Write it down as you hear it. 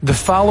The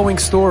following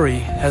story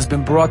has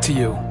been brought to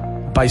you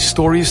by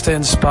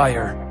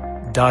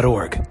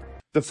StoriesToInspire.org.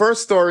 The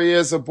first story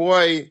is a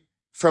boy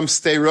from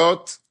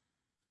Sderot.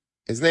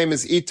 His name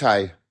is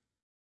Itai.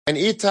 And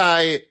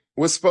Itai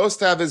was supposed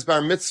to have his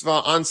bar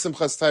mitzvah on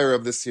Simchas Torah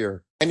of this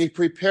year. And he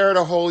prepared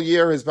a whole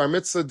year. His bar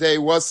mitzvah day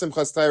was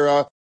Simchas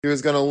Torah. He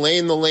was going to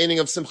lane the laning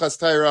of Simchas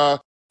Torah.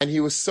 And he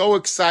was so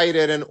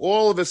excited. And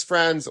all of his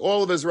friends,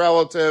 all of his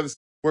relatives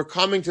were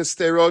coming to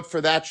Sderot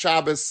for that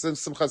Shabbos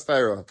Simchas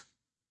Torah.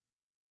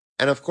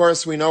 And of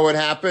course, we know what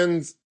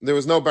happened. There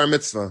was no bar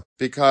mitzvah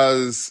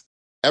because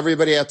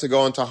everybody had to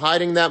go into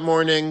hiding that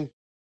morning.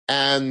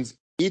 And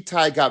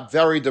Itai got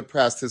very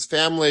depressed. His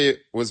family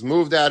was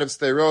moved out of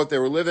Sderot. They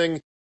were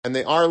living, and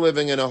they are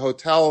living in a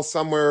hotel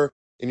somewhere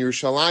in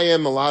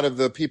Yerushalayim. A lot of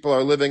the people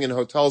are living in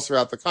hotels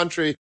throughout the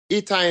country.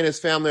 Itai and his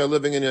family are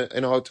living in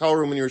a hotel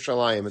room in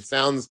Yerushalayim. It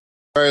sounds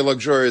very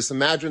luxurious.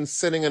 Imagine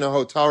sitting in a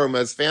hotel room,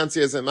 as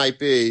fancy as it might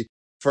be,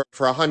 for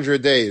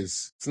 100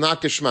 days. It's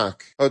not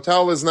geschmack.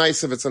 Hotel is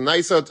nice if it's a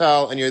nice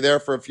hotel and you're there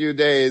for a few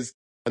days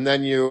and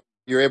then you're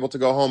able to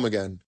go home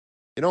again.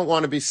 You don't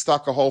want to be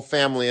stuck a whole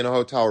family in a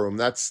hotel room.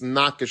 That's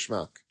not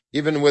geschmack.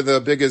 Even with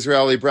a big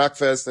Israeli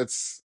breakfast,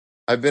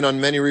 I've been on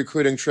many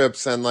recruiting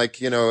trips and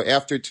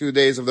after 2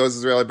 days of those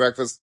Israeli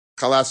breakfasts,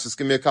 khalas, just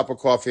give me a cup of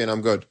coffee and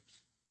I'm good.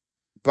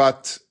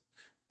 But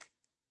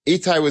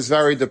Itai was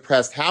very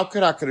depressed. How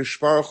could HaKadosh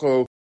Baruch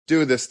Hu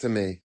do this to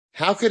me?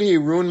 How could he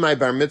ruin my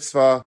bar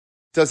mitzvah?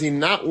 Does he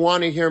not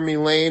want to hear me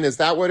lane? Is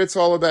that what it's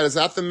all about? Is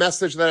that the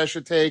message that I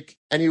should take?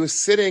 And he was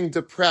sitting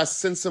depressed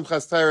since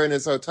Simchas Torah in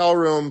his hotel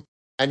room,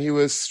 and he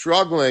was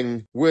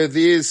struggling with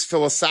these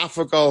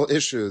philosophical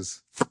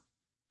issues.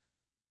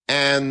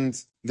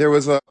 And there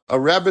was a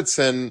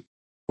Rebbitzin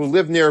who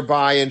lived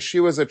nearby, and she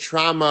was a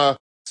trauma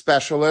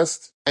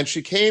specialist. And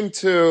she came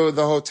to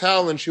the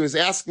hotel, and she was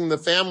asking the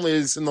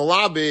families in the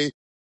lobby,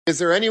 is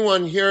there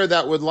anyone here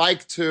that would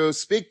like to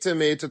speak to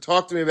me, to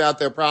talk to me about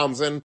their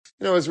problems? And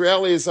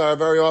Israelis are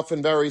very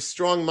often very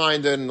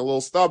strong-minded and a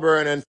little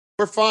stubborn, and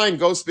we're fine.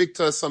 Go speak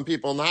to some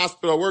people in the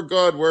hospital. We're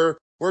good. We're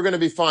going to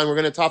be fine. We're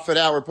going to tough it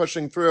out. We're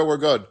pushing through. We're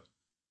good.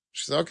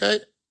 She said,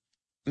 okay.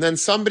 And then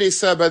somebody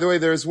said, by the way,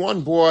 there's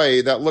one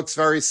boy that looks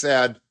very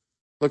sad,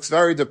 looks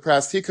very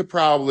depressed. He could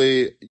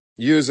probably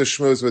use a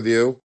schmooze with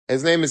you.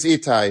 His name is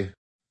Itai.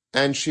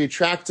 And she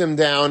tracked him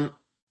down,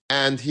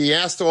 and he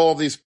asked all of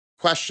these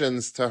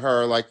questions to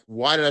her, like,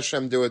 why did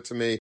Hashem do it to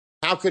me?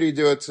 How could he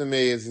do it to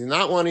me? Does he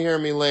not want to hear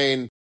me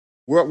lane?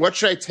 What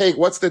should I take?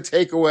 What's the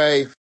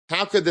takeaway?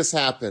 How could this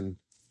happen?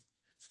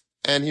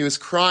 And he was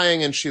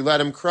crying, and she let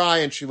him cry,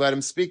 and she let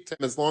him speak to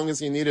him as long as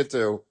he needed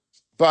to.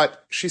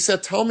 But she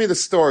said, tell me the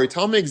story.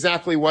 Tell me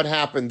exactly what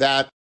happened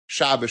that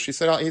Shabbos. He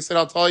said,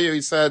 I'll tell you.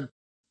 He said,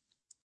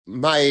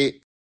 my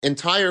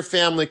entire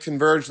family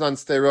converged on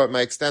Sderot,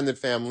 my extended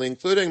family,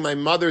 including my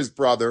mother's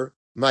brother,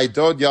 my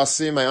dod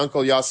Yossi, my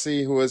uncle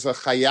Yossi, who was a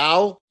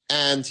chayal.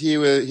 And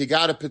he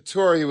got a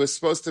patur. He was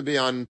supposed to be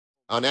on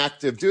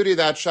active duty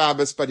that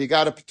Shabbos, but he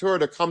got a patur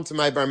to come to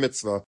my bar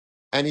mitzvah.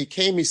 And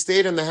he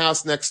stayed in the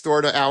house next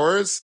door to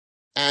ours,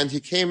 and he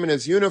came in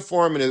his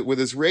uniform and with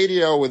his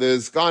radio, with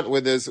his gun,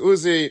 with his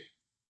Uzi.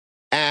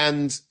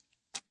 And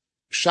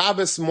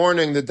Shabbos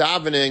morning, the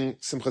davening,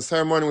 Simchas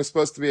Torah morning, was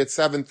supposed to be at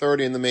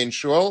 7:30 in the main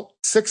shul.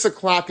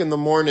 6:00 in the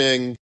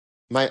morning,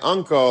 my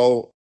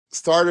uncle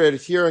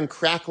started hearing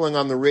crackling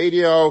on the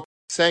radio,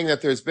 saying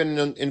that there's been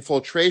an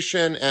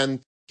infiltration,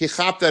 and he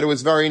chapped that it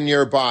was very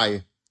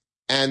nearby.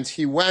 And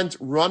he went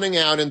running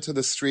out into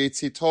the streets.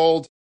 He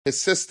told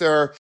his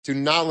sister, do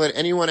not let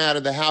anyone out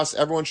of the house.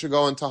 Everyone should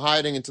go into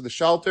hiding, into the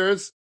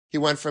shelters. He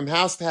went from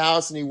house to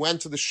house, and he went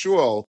to the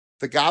shul.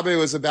 The Gabbai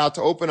was about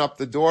to open up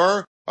the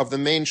door of the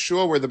main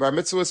shul where the bar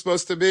mitzvah was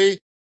supposed to be.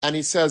 And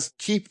he says,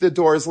 keep the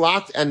doors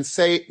locked and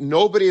say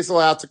nobody is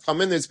allowed to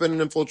come in. There's been an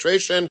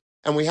infiltration.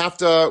 And we have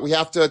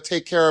to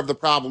take care of the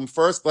problem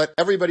first. Let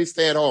everybody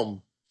stay at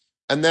home.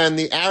 And then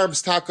the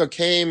Arabs Taka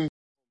came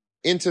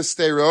into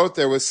Sderot.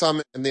 There was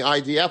some, and the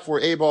IDF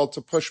were able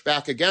to push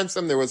back against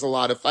them. There was a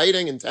lot of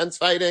fighting, intense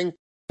fighting.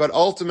 But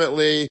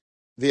ultimately,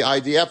 the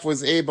IDF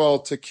was able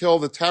to kill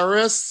the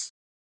terrorists.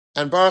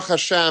 And Baruch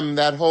Hashem,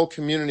 that whole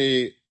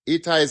community,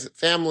 Itai's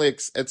family,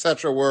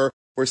 etc., were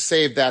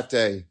saved that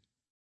day.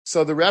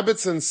 So the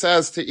Rebbitzin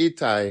says to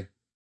Itai,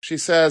 she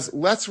says,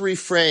 let's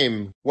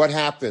reframe what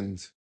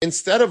happened.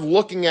 Instead of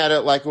looking at it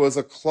like it was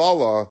a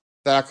klala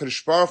that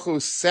HaKadosh Baruch Hu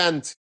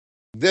sent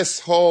this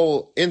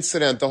whole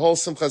incident, the whole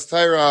Simchas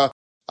Torah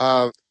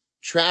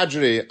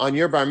tragedy on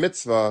your bar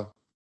mitzvah,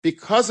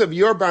 because of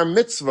your bar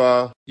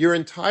mitzvah, your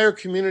entire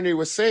community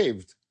was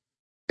saved.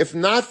 If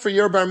not for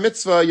your bar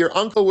mitzvah, your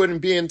uncle wouldn't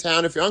be in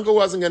town. If your uncle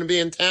wasn't going to be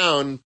in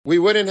town,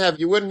 you wouldn't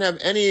have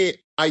any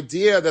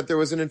idea that there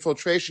was an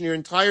infiltration. Your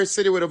entire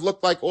city would have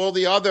looked like all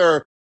the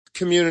other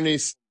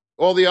communities,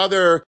 all the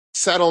other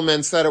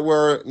settlements that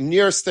were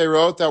near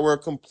Sderot that were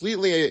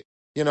completely,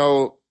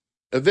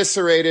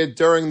 eviscerated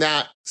during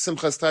that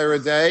Simchas Torah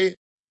day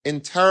in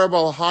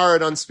terrible,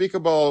 hard,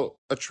 unspeakable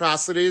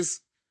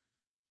atrocities.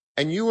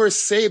 And you were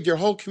saved. Your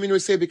whole community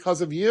was saved because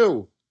of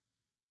you.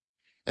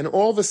 And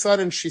all of a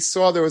sudden she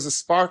saw there was a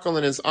sparkle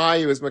in his eye.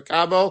 He was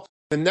makabel.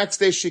 The next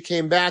day she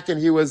came back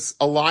and he was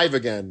alive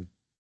again.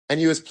 And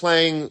he was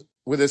playing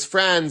with his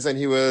friends and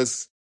he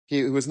was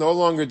no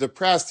longer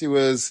depressed. He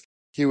was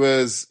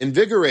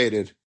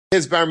invigorated.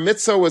 His bar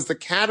mitzvah was the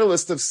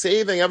catalyst of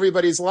saving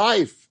everybody's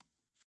life.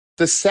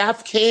 The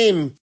sap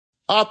came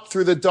up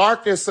through the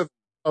darkness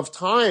of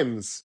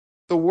times.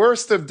 The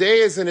worst of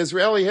days in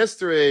Israeli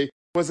history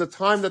was a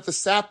time that the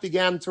sap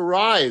began to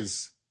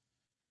rise.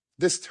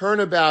 This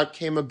turnabout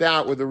came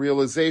about with the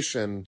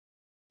realization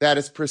that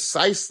it's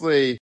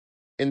precisely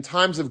in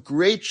times of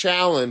great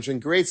challenge and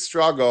great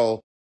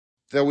struggle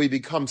that we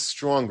become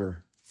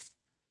stronger.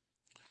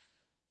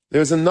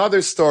 There's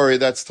another story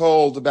that's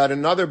told about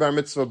another bar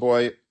mitzvah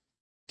boy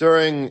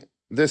during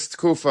this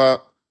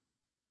tkufa.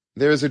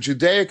 There's a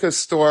Judaica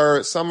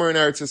store somewhere in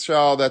Eretz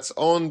Yisrael that's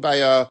owned by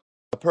a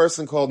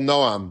person called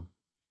Noam.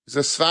 He's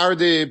a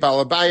Sephardi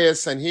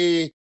balabayas, and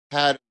he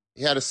had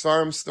a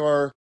Svarim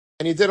store,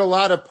 and he did a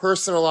lot of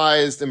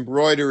personalized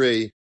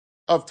embroidery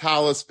of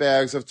talis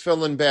bags, of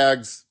tefillin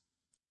bags,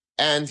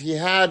 and he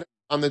had,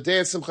 on the day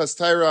of Simchas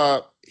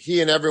Torah, he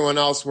and everyone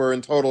else were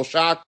in total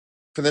shock.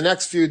 For the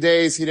next few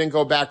days, he didn't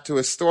go back to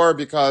his store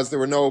because there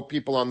were no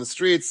people on the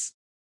streets.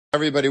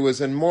 Everybody was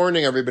in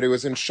mourning. Everybody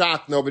was in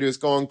shock. Nobody was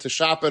going to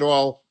shop at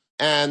all.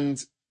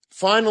 And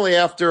finally,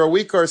 after a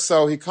week or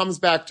so, he comes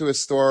back to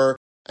his store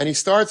and he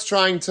starts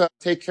trying to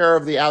take care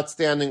of the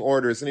outstanding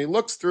orders. And he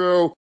looks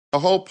through a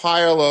whole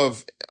pile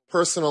of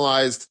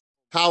personalized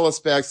talis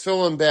bags,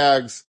 tefillin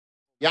bags,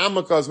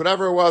 yarmulkes,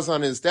 whatever it was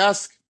on his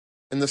desk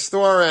in the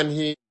store. And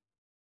he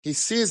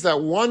sees that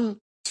one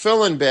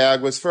tefillin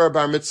bag was for a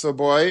bar mitzvah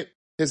boy.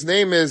 His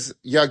name is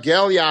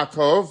Yagel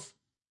Yaakov.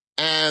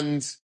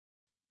 And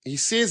he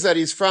sees that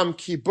he's from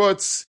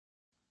kibbutz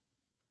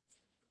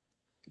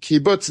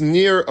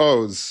Nir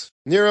Oz.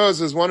 Nir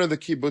Oz is one of the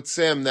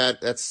kibbutzim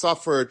that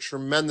suffered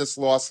tremendous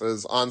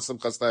losses on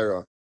Simchas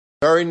Torah.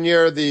 Very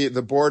near the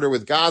border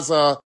with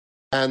Gaza,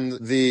 and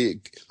the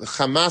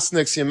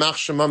Hamasniks Yimach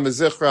Shemam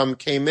V'Zichram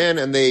came in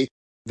and they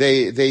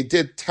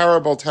did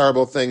terrible,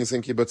 terrible things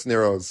in kibbutz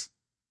Nir Oz.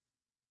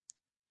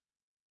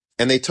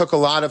 And they took a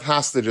lot of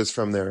hostages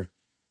from there.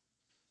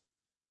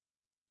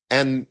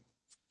 And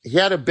he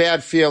had a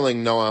bad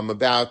feeling, Noam,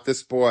 about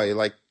this boy.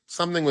 Like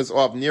something was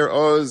off. Nir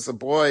Oz, a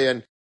boy,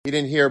 and he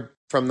didn't hear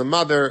from the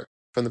mother,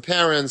 from the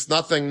parents,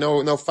 nothing,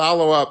 no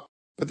follow-up.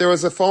 But there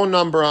was a phone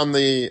number on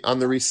the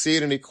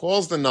receipt, and he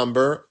calls the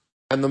number,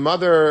 and the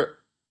mother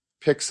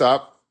picks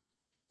up,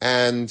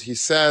 and he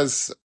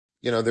says,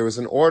 there was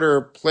an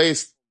order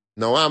placed,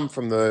 Noam,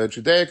 from the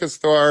Judaica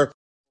store,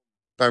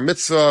 bar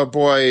mitzvah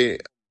boy,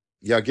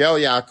 Yagel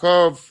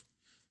Yaakov.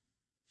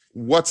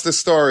 What's the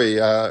story?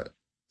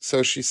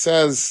 So she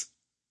says,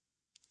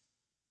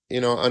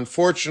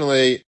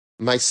 unfortunately,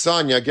 my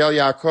son, Yagel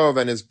Yaakov,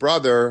 and his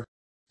brother,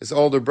 his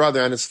older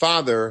brother, and his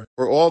father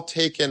were all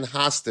taken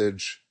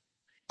hostage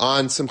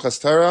on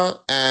Simchas Torah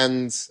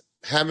and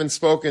haven't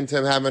spoken to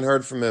him, haven't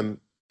heard from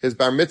him. His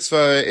bar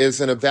mitzvah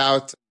is in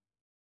about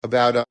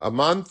a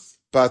month,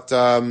 but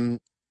a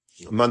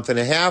month and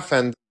a half,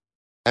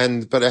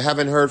 but I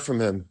haven't heard from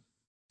him.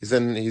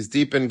 He's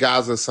deep in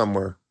Gaza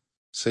somewhere.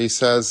 So he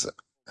says,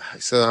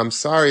 I'm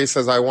sorry. He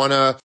says,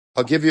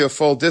 I'll give you a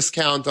full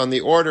discount on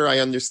the order. I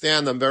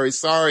understand. I'm very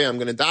sorry. I'm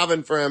going to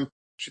daven for him.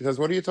 She says,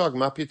 what are you talking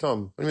about,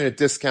 Pitom? What do you mean a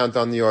discount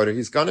on the order?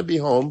 He's going to be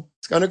home.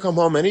 He's going to come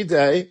home any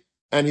day,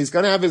 and he's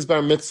going to have his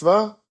bar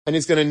mitzvah, and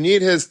he's going to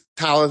need his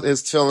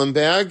tefillin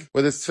bag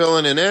with his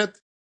tefillin in it,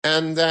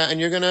 and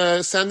you're going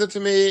to send it to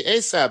me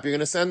ASAP. You're going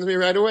to send it to me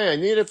right away. I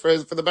need it for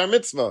the bar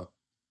mitzvah.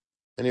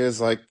 And he was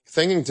like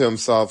thinking to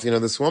himself,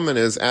 this woman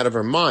is out of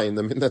her mind.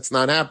 I mean, that's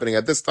not happening.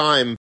 At this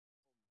time,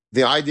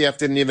 the IDF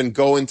didn't even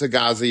go into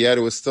Gaza yet.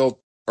 It was still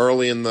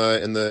early in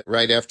the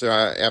right after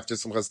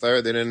Simchas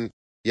Torah. They didn't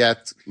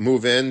yet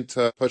move in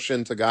to push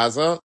into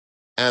Gaza,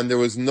 and there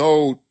was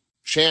no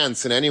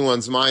chance in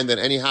anyone's mind that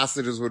any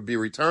hostages would be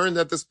returned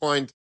at this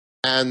point.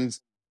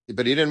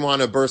 But he didn't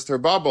want to burst her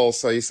bubble,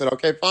 so he said,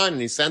 "Okay, fine,"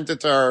 and he sent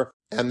it to her,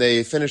 and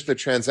they finished the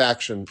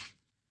transaction.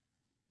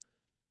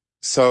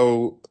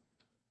 So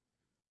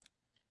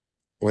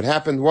what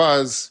happened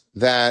was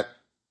that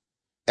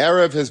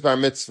erev his bar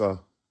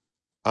mitzvah,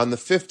 on the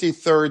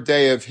 53rd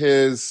day of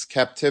his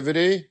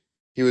captivity,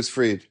 he was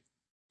freed.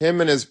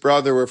 Him and his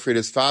brother were freed.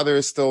 His father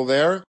is still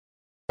there,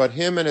 but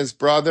him and his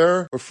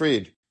brother were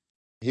freed.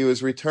 He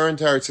was returned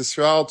to Eretz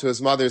Yisrael, to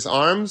his mother's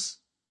arms.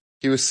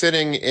 He was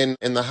sitting in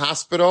the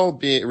hospital,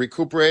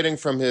 recuperating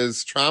from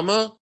his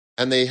trauma,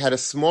 and they had a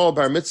small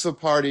bar mitzvah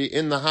party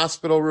in the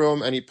hospital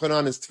room, and he put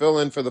on his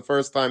tefillin for the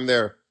first time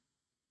there.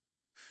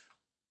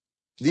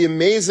 The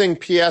amazing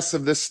PS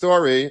of this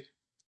story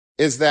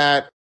is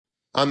that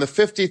on the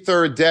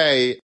 53rd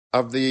day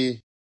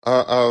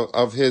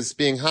of his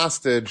being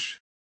hostage,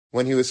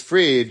 when he was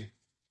freed,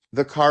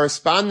 the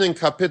corresponding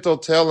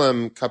Kapitel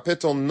Tehillim,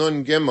 Kapitel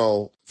Nun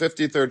Gimel,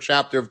 53rd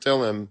chapter of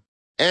Tehillim,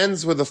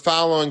 ends with the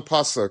following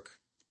pasuk: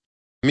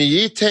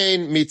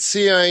 Miyitain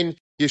mitzion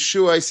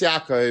Yeshuas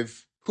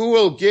Yaakov. Who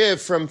will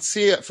give for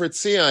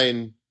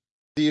Tzion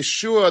the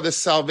Yeshua, the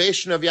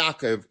salvation of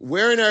Yaakov.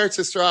 Where in Eretz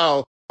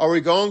Yisrael are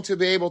we going to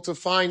be able to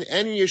find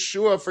any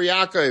Yeshua for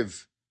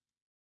Yaakov?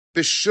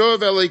 B'shuv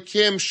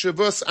elikim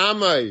shavus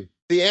amai.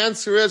 The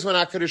answer is when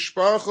HaKadosh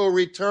Baruch Hu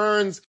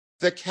returns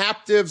the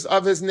captives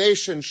of his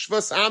nation,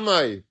 shvus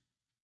amai.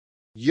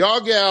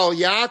 Yogel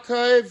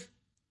Yaakov,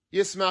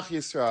 Yismach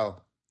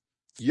Yisrael.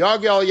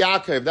 Yogel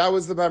Yaakov, that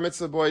was the Bar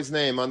Mitzvah boy's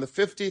name. On the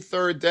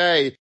 53rd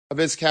day of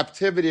his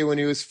captivity when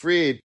he was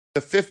freed,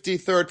 the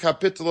 53rd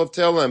kapitel of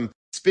Tehillim,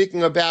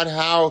 speaking about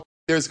how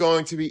there's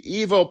going to be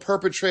evil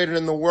perpetrated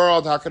in the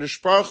world.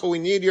 HaKadosh Baruch Hu, we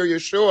need your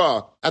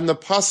Yeshua. And the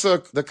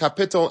pasuk, the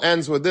kapitel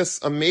ends with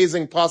this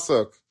amazing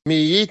pasuk.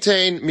 Mi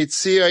yitein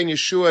mitzion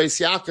Yeshua is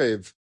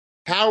Yaakov.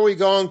 How are we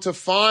going to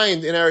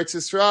find in Eretz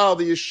Yisrael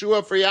the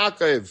Yeshua for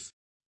Yaakov?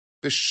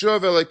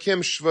 B'shuv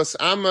elikim shvus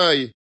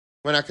amai.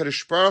 When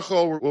HaKadosh Baruch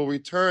Hu will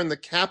return the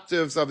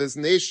captives of his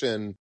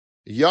nation,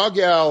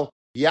 Yogel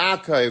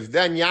Yaakov,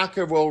 then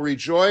Yaakov will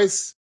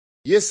rejoice.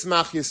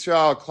 Yismach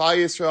Yisrael, Klal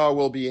Yisrael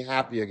will be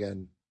happy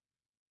again.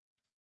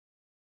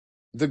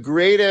 The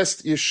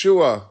greatest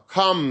Yeshua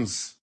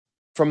comes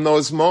from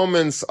those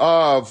moments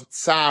of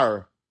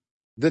tsar.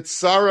 The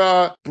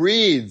tzara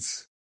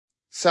breeds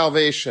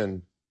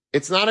salvation.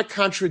 It's not a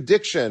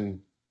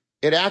contradiction.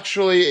 It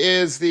actually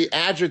is the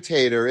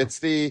agitator. It's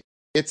the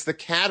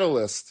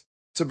catalyst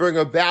to bring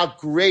about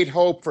great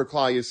hope for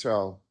Klal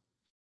Yisrael.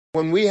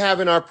 When we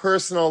have in our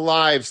personal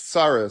lives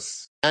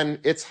tsaras, and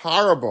it's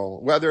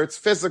horrible, whether it's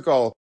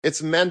physical,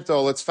 it's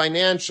mental, it's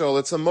financial,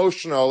 it's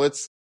emotional,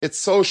 it's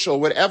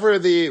social, whatever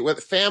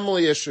with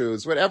family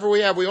issues, whatever we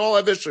have, we all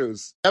have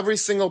issues. Every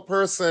single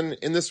person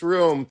in this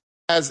room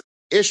has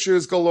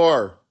issues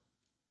galore.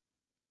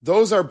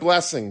 Those are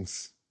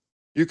blessings.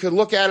 You could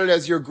look at it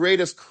as your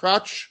greatest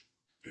crutch,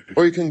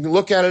 or you can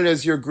look at it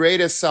as your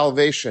greatest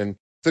salvation.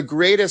 The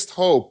greatest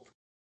hope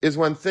is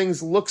when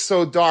things look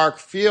so dark,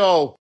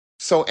 feel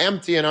so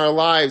empty in our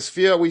lives,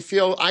 we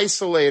feel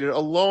isolated,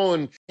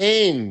 alone,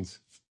 pained.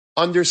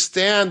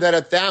 Understand that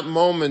at that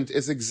moment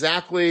is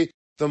exactly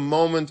the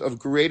moment of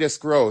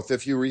greatest growth.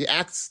 If you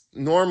react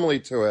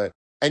normally to it,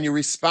 and you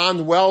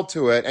respond well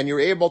to it, and you're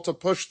able to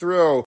push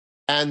through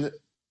and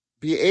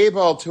be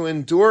able to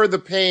endure the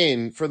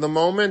pain for the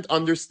moment,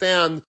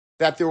 understand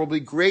that there will be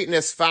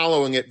greatness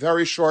following it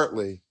very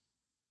shortly.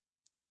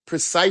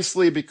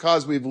 Precisely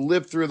because we've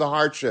lived through the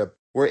hardship,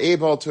 we're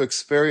able to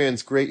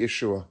experience great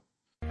Yeshua.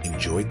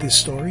 Enjoyed this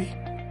story?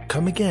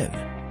 Come again.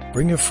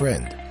 Bring a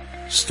friend.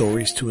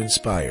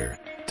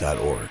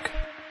 StoriesToInspire.org